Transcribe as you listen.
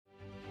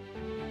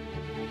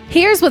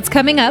Here's what's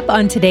coming up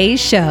on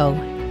today's show.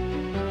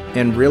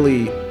 And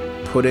really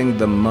putting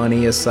the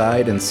money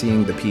aside and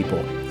seeing the people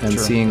and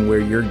seeing where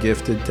you're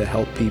gifted to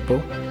help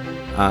people,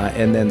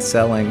 and then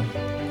selling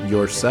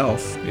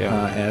yourself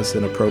as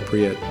an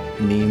appropriate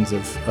means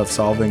of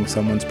solving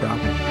someone's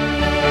problem.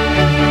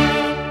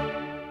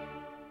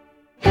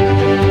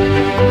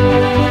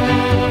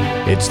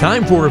 It's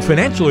time for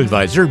financial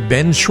advisor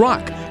Ben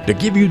Schrock to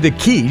give you the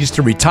keys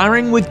to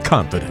retiring with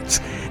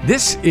confidence.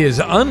 This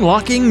is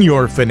Unlocking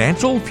Your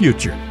Financial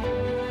Future.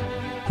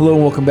 Hello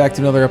and welcome back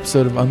to another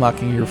episode of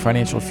Unlocking Your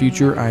Financial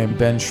Future. I am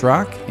Ben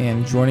Schrock,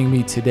 and joining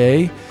me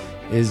today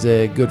is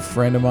a good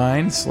friend of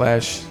mine /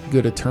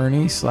 good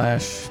attorney /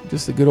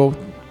 just a good old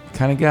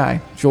kind of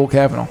guy, Joel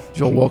Cavanaugh.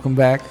 Joel, welcome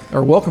back,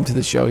 or welcome to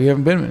the show. You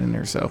haven't been in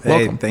there, so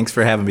welcome. Hey, thanks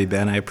for having me,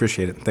 Ben. I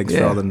appreciate it. Thanks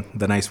for all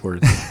the nice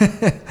words.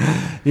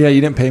 Yeah,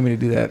 you didn't pay me to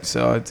do that,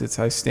 so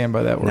I stand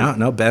by that word.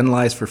 No, Ben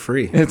lies for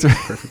free. It's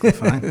perfectly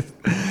fine.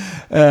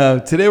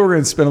 Today we're going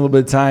to spend a little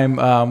bit of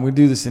time. We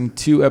do this in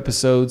 2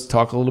 episodes,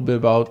 talk a little bit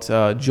about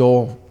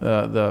Joel,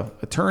 the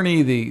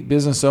attorney, the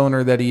business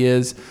owner that he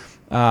is,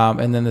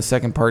 and then the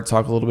second part,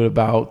 talk a little bit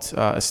about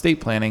estate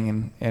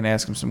planning and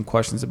ask him some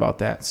questions about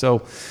that.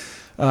 So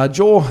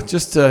Joel,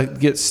 just to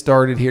get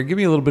started here, give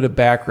me a little bit of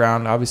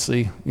background.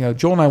 Obviously,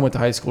 Joel and I went to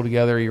high school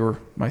together. You were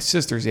my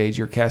sister's age.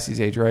 You're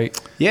Cassie's age, right?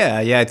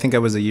 Yeah. I think I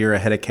was a year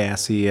ahead of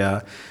Cassie.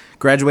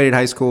 Graduated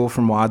high school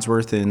from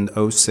Wadsworth in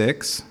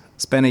 2006.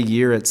 Spent a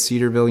year at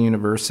Cedarville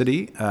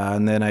University,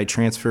 and then I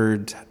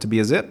transferred to be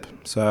a ZIP.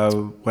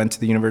 So I went to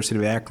the University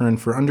of Akron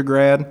for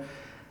undergrad.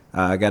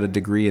 I got a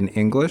degree in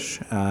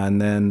English,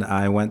 and then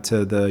I went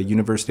to the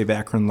University of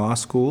Akron Law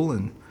School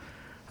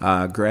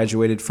and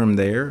graduated from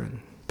there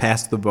and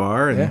passed the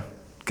bar and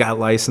got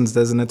licensed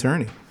as an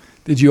attorney.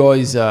 Did you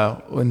always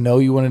know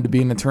you wanted to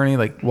be an attorney?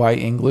 Like, why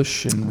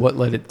English, and what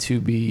led it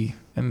to be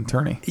an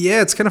attorney?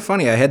 Yeah, it's kind of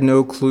funny. I had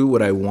no clue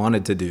what I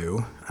wanted to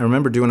do. I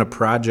remember doing a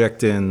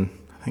project in,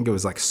 I think it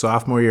was like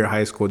sophomore year of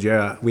high school.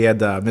 Yeah, we had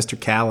Mr.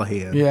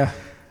 Callahan. Yeah.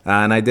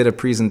 And I did a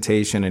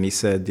presentation, and he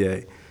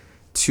said,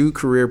 2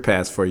 career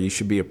paths for you. You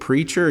should be a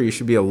preacher or you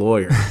should be a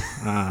lawyer.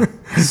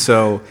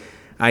 So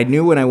I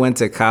knew when I went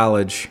to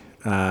college,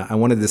 I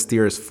wanted to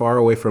steer as far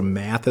away from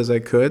math as I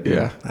could.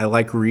 Yeah. I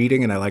like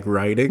reading and I like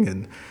writing.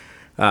 And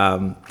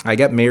I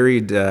got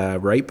married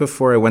right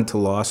before I went to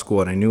law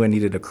school, and I knew I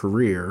needed a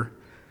career.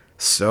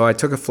 So I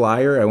took a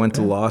flyer. I went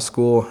to law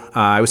school.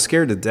 I was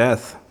scared to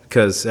death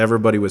because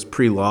everybody was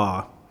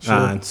pre-law.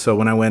 Sure. So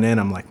when I went in,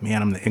 I'm like,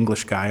 man, I'm the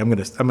English guy. I'm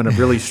gonna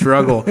really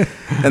struggle.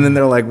 And then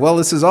they're like, well,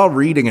 this is all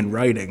reading and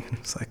writing.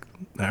 It's like,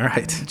 all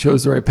right. You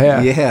chose the right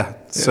path. Yeah.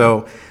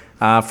 So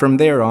from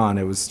there on,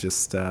 it was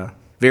just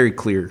very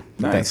clear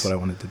that that's what I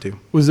wanted to do.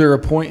 Was there a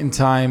point in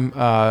time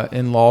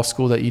in law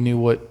school that you knew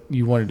what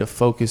you wanted to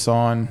focus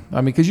on? I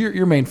mean, because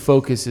your main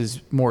focus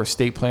is more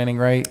estate planning,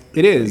 right?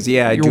 It is,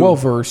 yeah. You're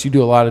well-versed. You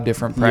do a lot of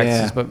different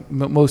practices, but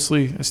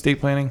mostly estate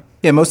planning?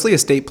 Yeah, mostly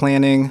estate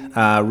planning,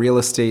 real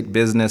estate,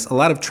 business, a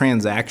lot of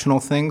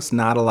transactional things,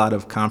 not a lot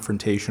of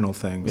confrontational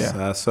things.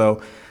 Yeah.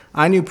 So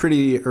I knew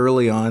pretty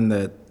early on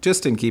that,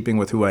 just in keeping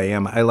with who I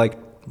am, I like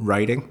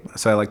writing.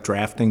 So I like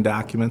drafting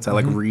documents. I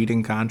like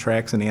reading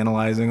contracts and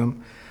analyzing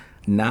them.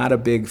 Not a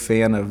big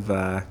fan of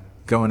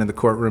going in the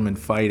courtroom and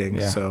fighting.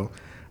 Yeah. So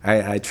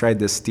I tried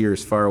to steer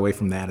as far away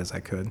from that as I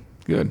could.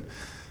 Good.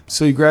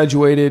 So you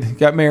graduated,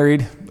 got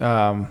married,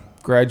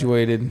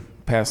 graduated,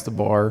 passed the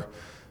bar.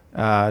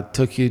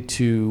 Took you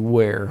to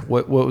where?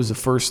 What was the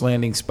first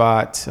landing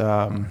spot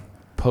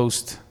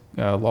post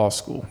law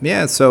school?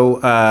 Yeah,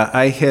 so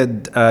I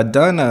had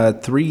done a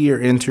 3-year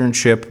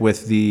internship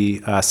with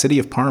the city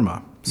of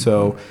Parma.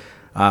 So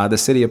the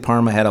city of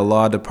Parma had a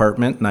law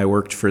department, and I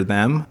worked for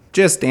them,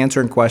 just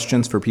answering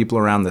questions for people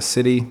around the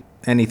city,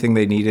 anything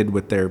they needed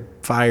with their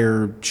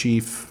fire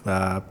chief,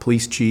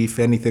 police chief,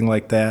 anything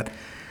like that.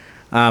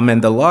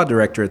 And the law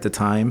director at the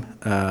time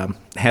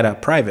had a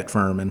private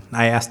firm, and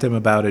I asked him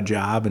about a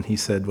job, and he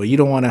said, well, you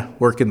don't want to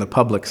work in the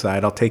public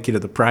side. I'll take you to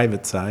the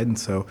private side. And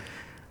so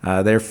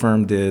their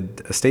firm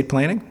did estate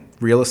planning,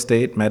 real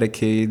estate,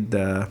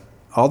 Medicaid,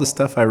 all the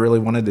stuff I really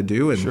wanted to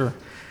do. And sure.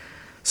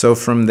 So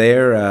from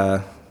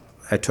there,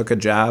 I took a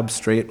job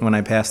straight when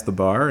I passed the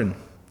bar and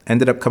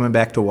ended up coming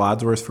back to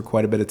Wadsworth for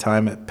quite a bit of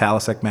time at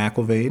Palisek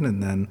McIlvaine,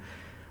 and then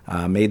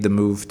made the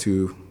move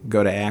to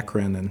go to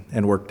Akron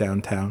and work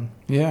downtown.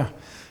 Yeah.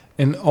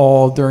 And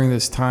all during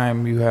this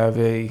time, you have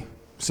a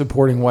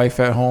supporting wife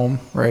at home,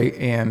 right?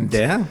 And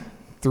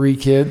 3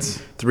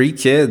 kids? 3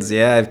 kids,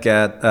 yeah. I've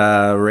got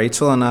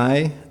Rachel and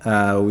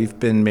I. We've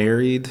been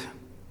married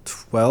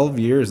 12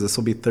 years. This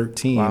will be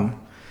 13. Wow.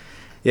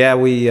 Yeah,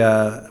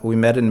 we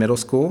met in middle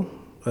school.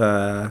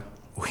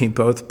 We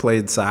both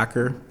played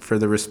soccer for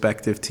the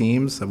respective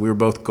teams. We were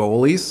both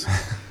goalies.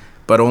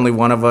 But only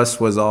one of us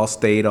was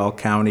all-state,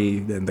 all-county,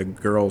 and the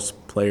girls'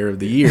 player of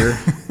the year.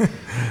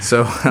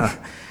 So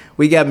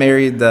we got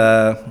married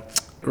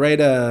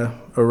right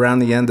around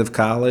the end of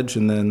college,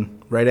 and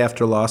then right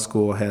after law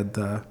school had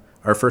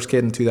our first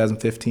kid in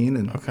 2015.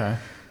 And okay.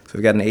 So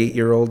we got an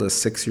 8-year-old, a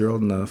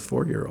 6-year-old, and a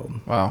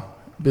 4-year-old. Wow.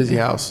 Busy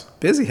house.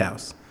 Busy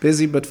house.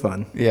 Busy but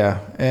fun. Yeah.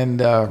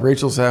 And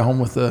Rachel's at home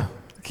with the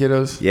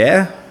kiddos.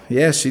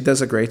 Yeah, she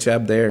does a great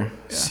job there.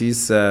 Yeah.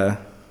 She's,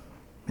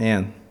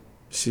 man,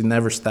 she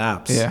never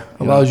stops. Yeah.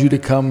 Allows you to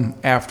come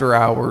after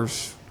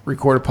hours,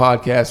 record a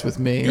podcast with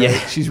me. Right? Yeah.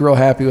 She's real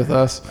happy with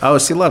us. Oh,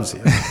 she loves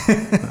you.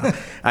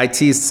 I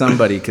teased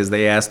somebody because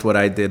they asked what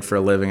I did for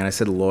a living, and I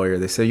said lawyer.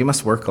 They said, you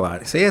must work a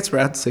lot. I said, yeah, it's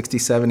around 60,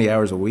 70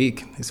 hours a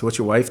week. They said, what's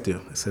your wife do?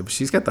 I said,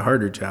 she's got the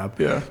harder job.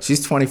 Yeah.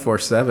 She's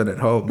 24/7 at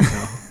home.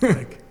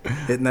 Like,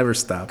 it never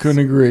stops.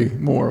 Couldn't agree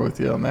more with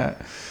you on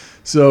that.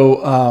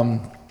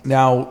 So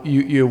now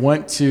you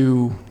went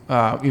to,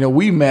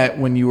 we met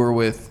when you were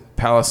with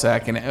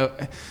Palisac, and,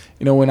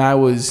 when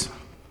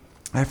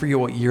I forget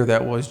what year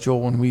that was,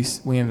 Joel, when we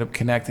ended up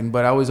connecting,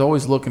 but I was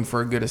always looking for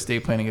a good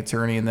estate planning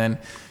attorney, and then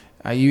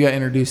you got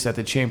introduced at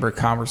the Chamber of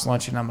Commerce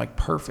lunch, and I'm like,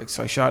 perfect.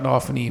 So I shot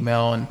off an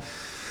email and,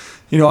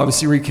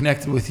 obviously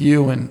reconnected with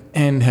you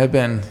and have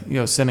been,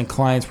 sending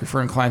clients,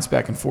 referring clients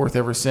back and forth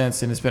ever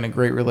since. And it's been a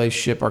great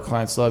relationship. Our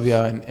clients love you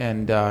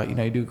and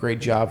you do a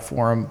great job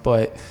for them.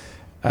 But,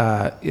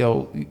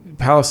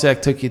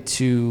 Palisac took you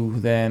to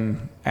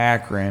then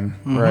Akron,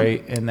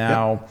 right? And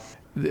now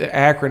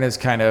Akron is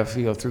kind of,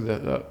 through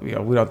the, we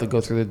don't have to go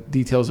through the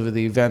details of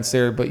the events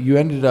there, but you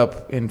ended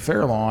up in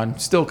Fair Lawn,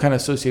 still kind of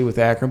associated with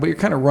Akron, but you're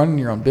kind of running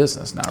your own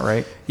business now,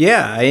 right?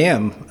 Yeah, I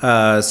am.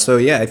 I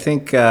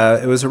think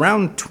it was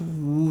around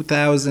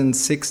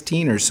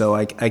 2016 or so.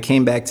 I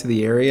came back to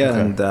the area,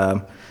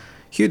 and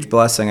huge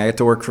blessing. I got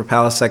to work for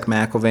Palisac,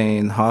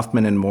 McIlvaine,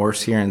 Hoffman, and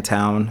Morse here in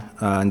town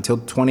until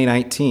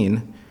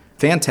 2019.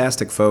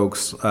 Fantastic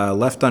folks.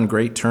 Left on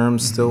great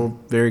terms, still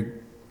very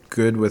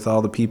good with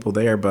all the people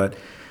there, but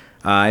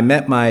I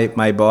met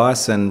my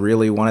boss and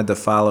really wanted to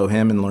follow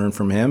him and learn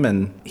from him,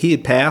 and he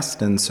had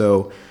passed, and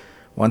so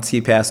once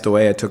he passed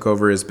away, I took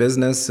over his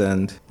business,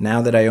 and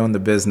now that I own the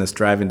business,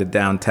 driving to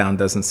downtown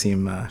doesn't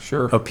seem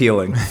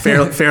appealing.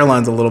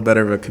 Fairlawn's a little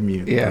better of a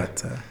commute. Yeah.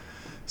 But,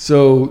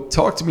 so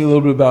talk to me a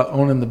little bit about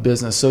owning the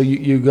business. So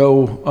you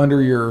go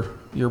under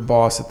your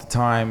boss at the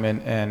time,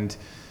 and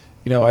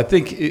I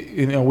think,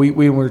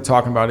 we were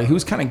talking about it. He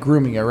was kind of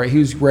grooming you, right? He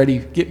was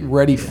getting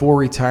ready for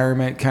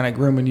retirement, kind of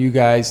grooming you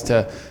guys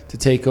to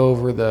take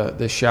over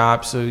the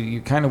shop. So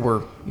you kind of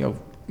were,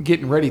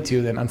 getting ready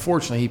to. Then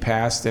unfortunately he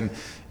passed, and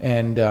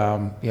kind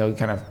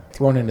of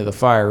thrown into the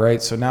fire,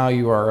 right? So now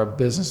you are a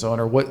business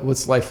owner.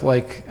 What's life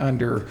like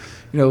under,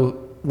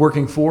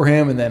 working for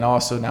him, and then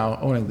also now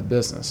owning the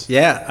business?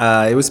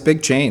 Yeah, it was a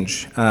big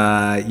change.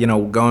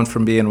 Going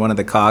from being one of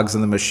the cogs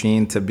in the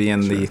machine to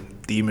being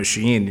the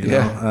machine, you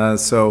know.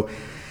 So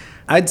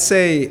I'd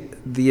say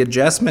the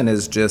adjustment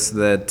is just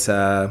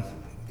that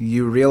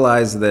you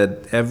realize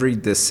that every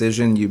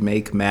decision you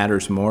make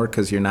matters more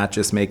because you're not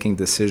just making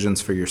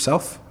decisions for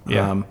yourself.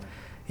 Yeah.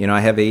 I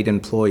have 8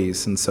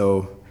 employees, and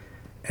so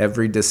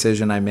every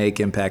decision I make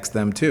impacts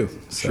them too.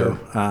 So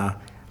a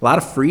lot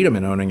of freedom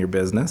in owning your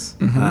business.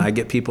 I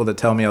get people that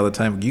tell me all the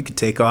time, you could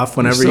take off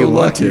whenever you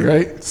want to.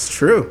 Right? It's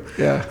true.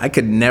 Yeah. I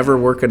could never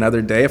work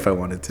another day if I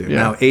wanted to. Yeah.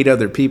 Now, 8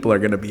 other people are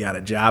going to be out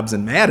of jobs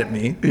and mad at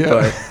me.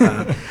 Yeah.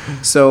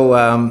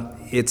 But,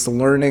 it's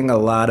learning a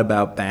lot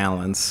about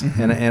balance.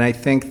 And I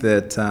think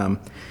that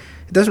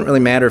it doesn't really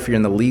matter if you're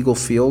in the legal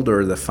field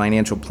or the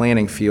financial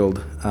planning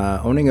field.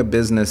 Owning a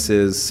business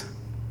is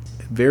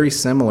very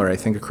similar, I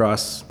think,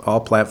 across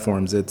all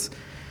platforms.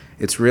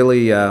 It's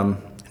really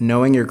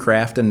knowing your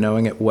craft and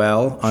knowing it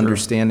well,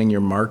 understanding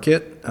your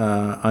market,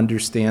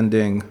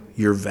 understanding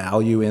your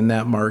value in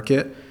that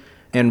market,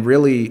 and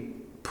really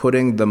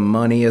putting the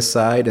money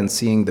aside and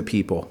seeing the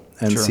people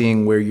and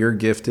seeing where you're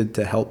gifted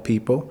to help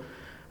people,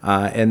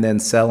 and then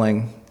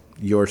selling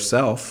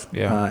yourself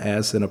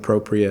as an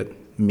appropriate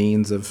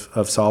means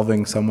of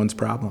solving someone's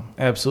problem.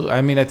 Absolutely.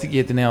 I mean, I think you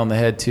hit the nail on the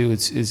head too.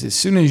 It's as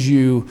soon as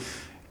you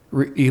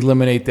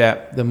eliminate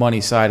the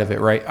money side of it,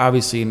 right?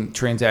 Obviously, in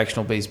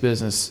transactional based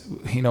business,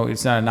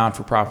 it's not a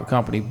non-for-profit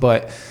company,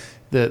 but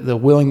the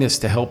willingness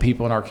to help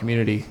people in our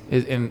community,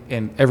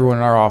 and everyone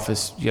in our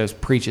office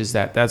preaches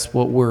that. That's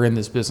what we're in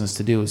this business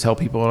to do, is help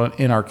people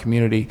in our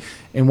community.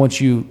 And once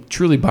you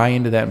truly buy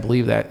into that and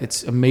believe that,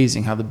 it's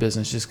amazing how the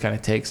business just kind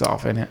of takes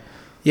off in it.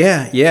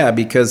 Yeah,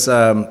 because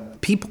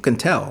people can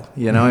tell,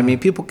 I mean,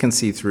 people can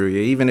see through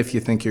you, even if you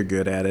think you're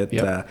good at it.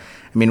 Yep.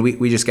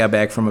 We just got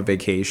back from a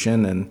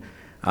vacation, and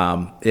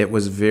it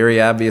was very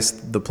obvious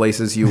the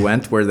places you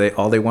went where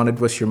all they wanted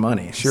was your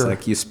money. Sure. It's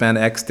like, you spent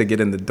X to get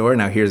in the door.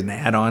 Now here's an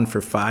add-on for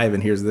 5,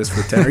 and here's this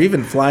for 10, or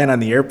even flying on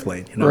the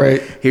airplane.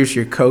 Right. Here's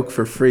your Coke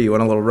for free. You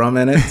want a little rum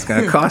in it? It's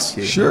going to cost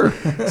you. Sure.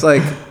 It's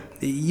like,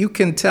 you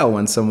can tell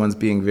when someone's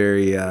being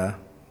very,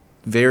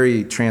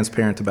 very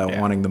transparent about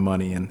wanting the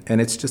money,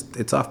 and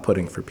it's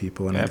off-putting for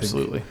people. And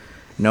absolutely. I think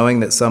knowing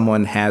that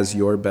someone has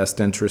your best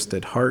interest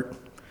at heart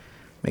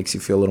makes you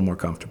feel a little more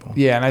comfortable.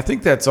 Yeah, and I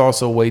think that's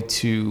also a way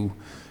to,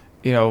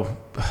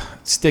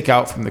 stick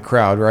out from the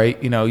crowd,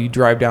 right? You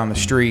drive down the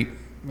street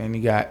and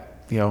you got,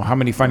 how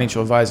many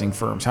financial advising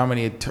firms, how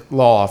many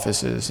law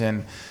offices,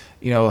 and,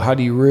 how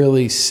do you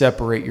really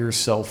separate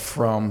yourself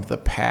from the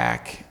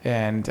pack?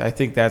 And I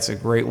think that's a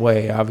great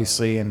way,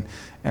 obviously, and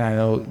And I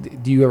know,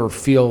 do you ever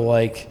feel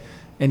like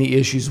any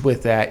issues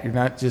with that? You're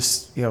not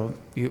just, you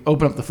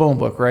open up the phone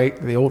book, right?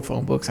 The old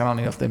phone books, I don't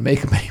know if they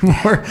make them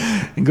anymore,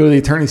 and go to the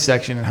attorney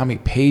section and how many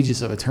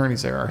pages of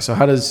attorneys there are. So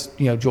how does,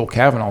 Joel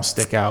Cavanaugh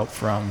stick out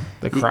from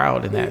the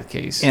crowd in that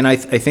case? And I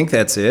think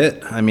that's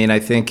it. I mean, I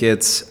think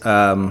it's,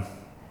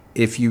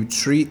 if you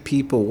treat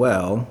people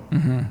well,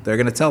 they're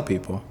going to tell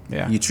people.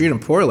 Yeah. You treat them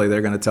poorly,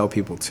 they're going to tell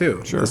people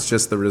too. Sure. It's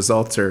just the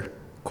results are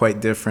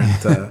quite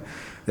different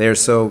there.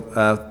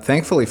 So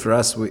thankfully for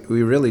us,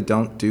 we really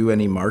don't do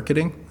any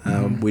marketing.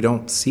 We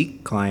don't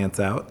seek clients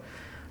out.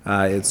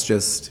 It's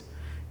just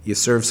you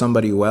serve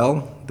somebody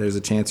well, there's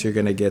a chance you're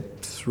going to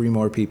get 3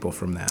 more people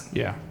from that.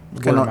 Yeah.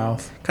 Word of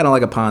mouth. Kind of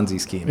like a Ponzi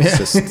scheme. It's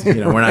just,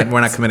 we're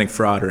not committing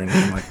fraud or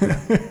anything like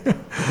that.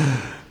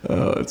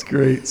 Oh, that's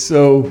great.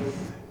 So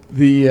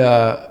the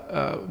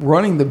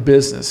running the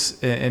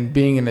business and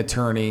being an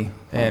attorney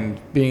and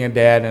being a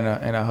dad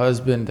and a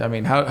husband, I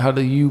mean, how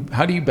do you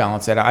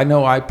balance that? I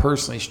know I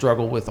personally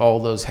struggle with all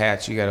those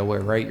hats you got to wear,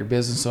 right? You're a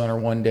business owner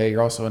one day,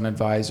 you're also an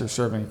advisor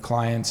serving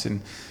clients,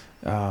 and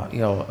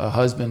a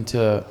husband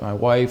to my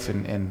wife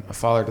and a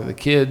father to the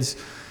kids.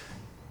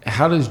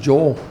 How does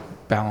Joel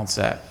balance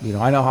that?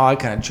 I know how I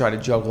kind of try to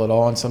juggle it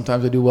all, and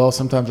sometimes I do well,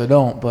 sometimes I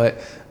don't,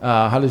 but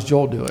how does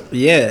Joel do it?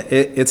 Yeah,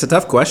 it's a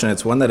tough question.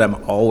 It's one that I'm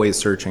always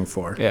searching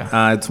for.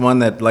 Yeah. It's one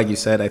that, like you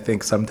said, I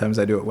think sometimes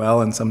I do it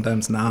well and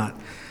sometimes not.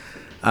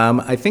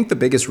 I think the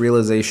biggest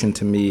realization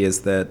to me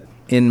is that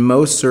in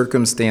most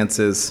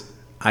circumstances,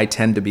 I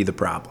tend to be the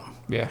problem.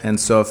 Yeah. And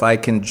so if I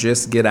can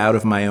just get out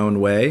of my own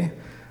way,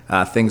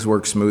 things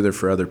work smoother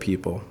for other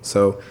people.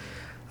 So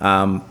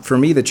for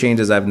me, the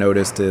changes I've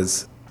noticed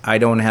is I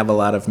don't have a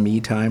lot of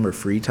me time or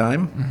free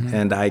time,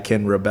 and I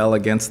can rebel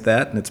against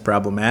that, and it's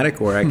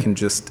problematic, or I can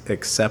just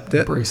accept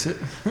it, Embrace it,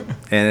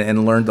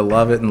 and learn to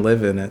love it and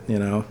live in it,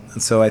 And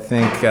so I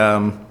think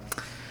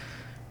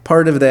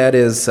part of that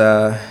is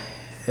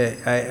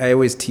I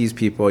always tease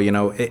people,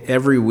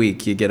 every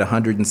week you get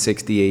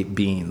 168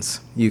 beans.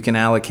 You can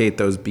allocate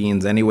those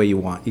beans any way you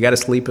want. You got to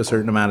sleep a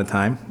certain amount of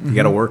time. You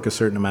got to work a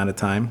certain amount of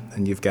time,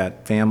 and you've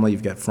got family,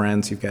 you've got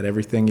friends, you've got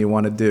everything you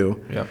want to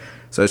do. Yep.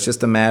 So it's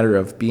just a matter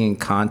of being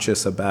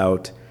conscious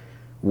about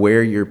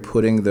where you're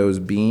putting those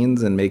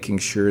beans and making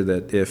sure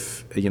that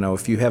if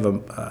you have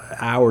an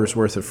hour's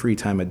worth of free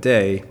time a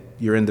day,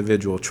 your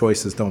individual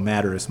choices don't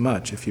matter as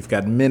much. If you've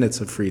got minutes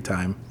of free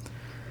time,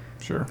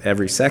 sure,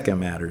 every second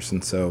matters.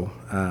 And so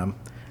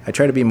I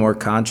try to be more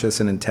conscious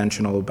and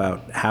intentional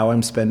about how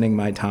I'm spending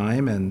my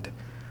time and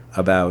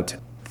about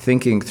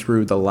thinking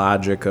through the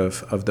logic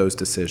of those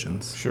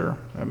decisions. Sure,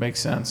 that makes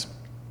sense.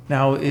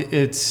 Now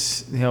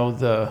it's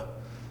the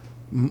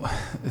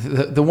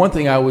one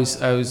thing I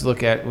always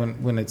look at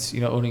when it's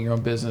owning your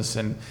own business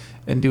and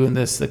doing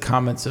this, the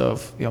comments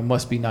of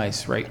must be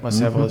nice, right?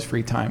 Must have all this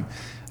free time.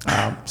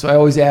 So I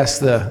always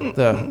ask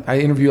I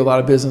interview a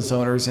lot of business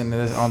owners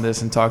on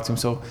this and talk to them.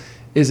 So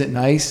is it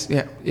nice?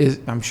 Yeah,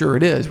 I'm sure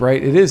it is,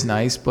 right? It is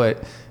nice,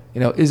 but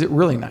is it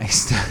really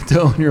nice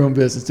to own your own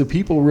business? Do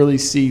people really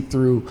see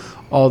through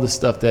all the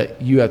stuff that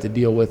you have to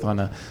deal with on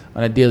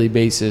a daily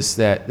basis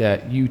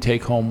that you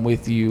take home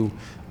with you?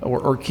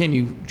 Or can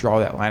you draw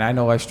that line? I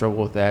know I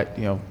struggle with that,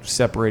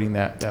 separating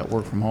that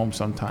work from home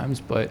sometimes,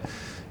 but,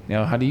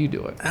 how do you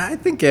do it? I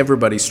think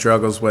everybody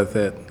struggles with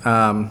it.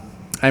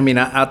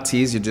 I'll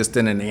tease you just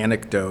in an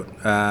anecdote.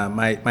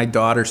 My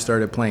daughter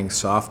started playing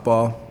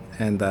softball,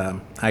 and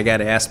I got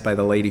asked by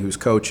the lady who's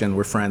coaching,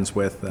 we're friends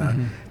with,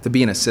 to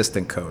be an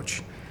assistant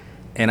coach.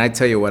 And I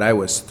tell you what, I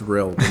was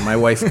thrilled. And my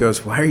wife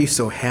goes, "Why are you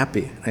so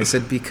happy?" And I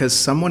said, "Because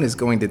someone is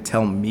going to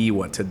tell me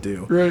what to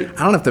do. Right.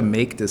 I don't have to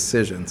make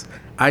decisions.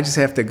 I just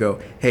have to go,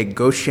 hey,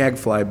 go shag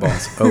fly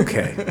balls.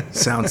 Okay,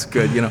 sounds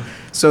good.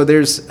 So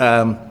there's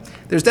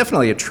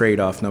definitely a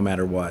trade-off no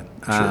matter what.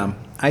 Sure.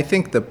 I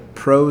think the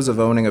pros of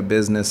owning a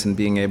business and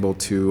being able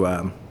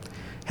to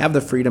have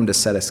the freedom to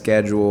set a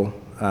schedule,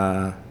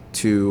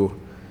 to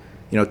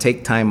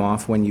take time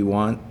off when you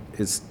want,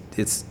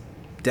 it's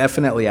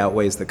definitely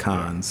outweighs the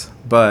cons.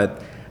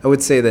 But I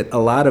would say that a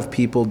lot of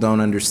people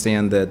don't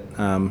understand that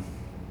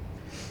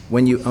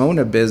when you own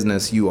a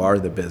business, you are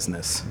the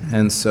business.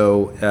 And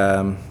so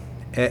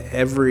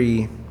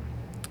every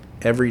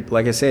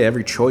like I say,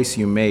 every choice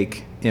you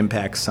make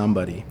impacts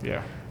somebody.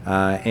 Yeah.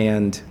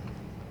 And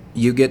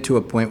you get to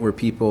a point where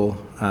people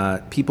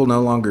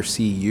no longer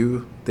see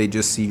you, they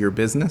just see your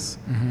business.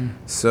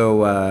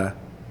 So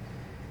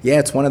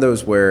it's one of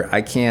those where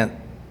I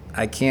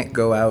can't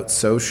go out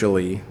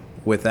socially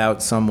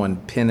without someone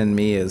pinning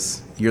me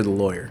as you're the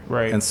lawyer.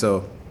 Right. And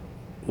so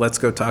let's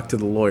go talk to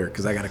the lawyer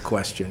because I got a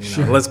question.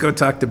 Sure. Let's go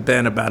talk to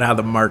Ben about how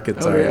the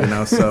markets are.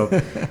 Yeah. So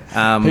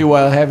hey,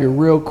 while I have you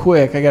real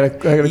quick, I got a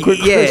quick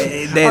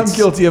question. I'm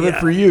guilty of it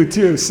for you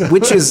too. So.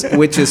 which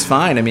is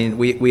fine. I mean,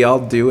 we all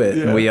do it,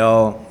 and we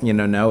all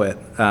know it.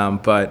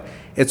 But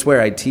it's where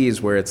I tease,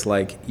 where it's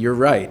like, you're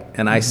right,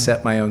 and I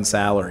set my own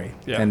salary.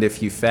 Yeah. And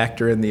if you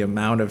factor in the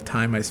amount of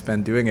time I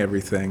spend doing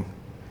everything,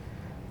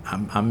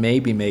 I'm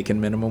maybe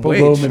making minimum wage.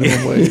 Below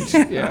minimum wage.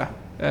 Yeah,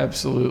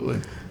 absolutely.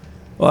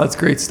 Well, that's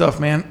great stuff,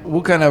 man.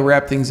 We'll kind of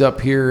wrap things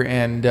up here,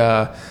 and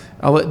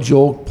I'll let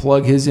Joel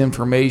plug his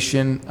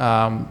information.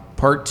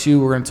 Part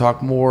 2, we're going to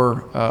talk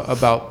more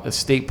about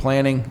estate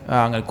planning.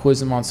 I'm going to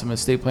quiz him on some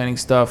estate planning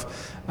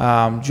stuff.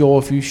 Joel,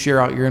 if you share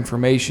out your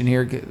information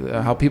here,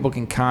 how people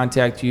can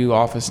contact you,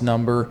 office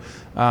number,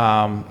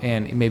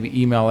 and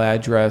maybe email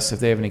address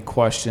if they have any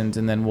questions,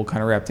 and then we'll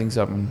kind of wrap things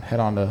up and head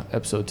on to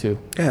episode 2.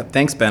 Yeah,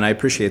 thanks, Ben. I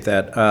appreciate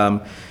that.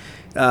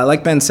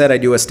 Like Ben said, I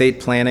do estate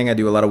planning. I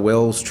do a lot of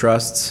wills,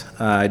 trusts.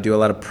 I do a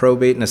lot of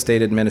probate and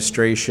estate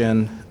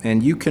administration.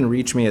 And you can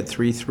reach me at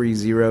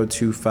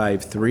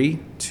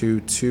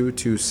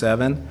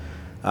 330-253-2227.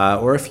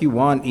 Or if you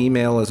want,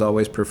 email is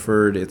always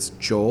preferred. It's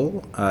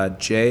Joel,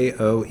 JOEL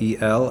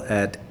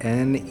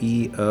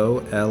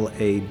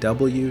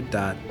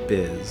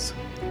 @neolaw.biz.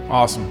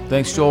 Awesome.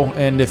 Thanks, Joel.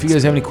 And if you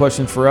guys have any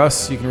questions for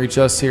us, you can reach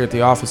us here at the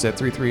office at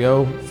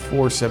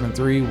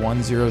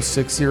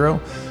 330-473-1060.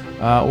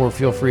 Or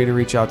feel free to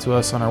reach out to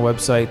us on our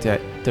website at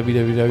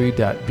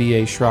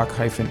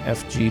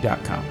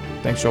www.baschrock-fg.com.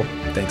 Thanks, Joel.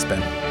 Thanks,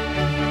 Ben.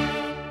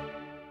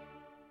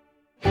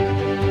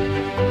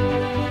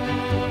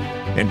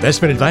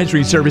 Investment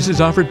advisory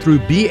services offered through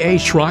B.A.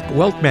 Schrock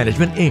Wealth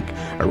Management, Inc.,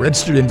 a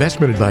registered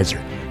investment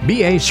advisor.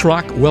 B.A.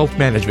 Schrock Wealth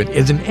Management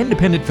is an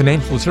independent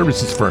financial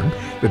services firm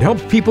that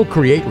helps people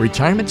create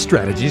retirement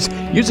strategies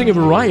using a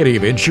variety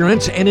of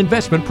insurance and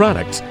investment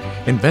products.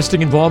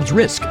 Investing involves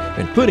risk,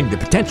 including the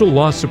potential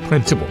loss of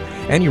principal.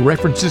 Any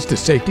references to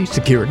safety,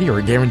 security,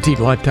 or guaranteed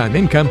lifetime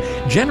income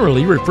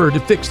generally refer to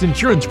fixed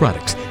insurance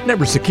products,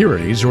 never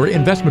securities or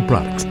investment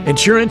products.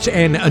 Insurance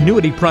and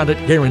annuity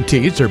product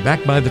guarantees are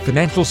backed by the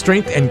financial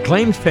strength and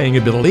claims-paying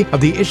ability of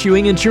the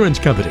issuing insurance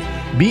company.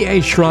 B.A.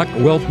 Schrock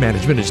Wealth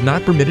Management is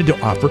not permitted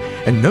to offer,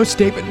 and no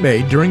statement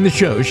made during the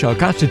show shall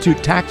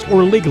constitute tax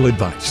or legal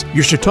advice.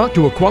 You should talk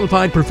to a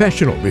qualified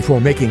professional before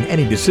making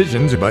any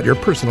decisions about your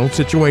personal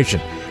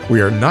situation.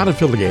 We are not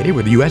affiliated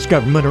with the U.S.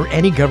 government or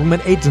any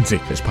government agency.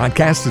 This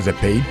podcast is a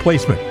paid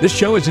placement. This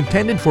show is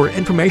intended for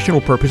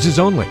informational purposes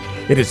only.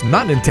 It is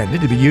not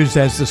intended to be used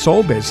as the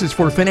sole basis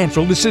for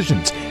financial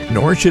decisions,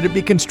 nor should it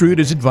be construed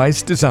as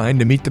advice designed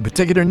to meet the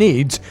particular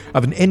needs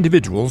of an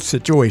individual's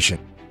situation.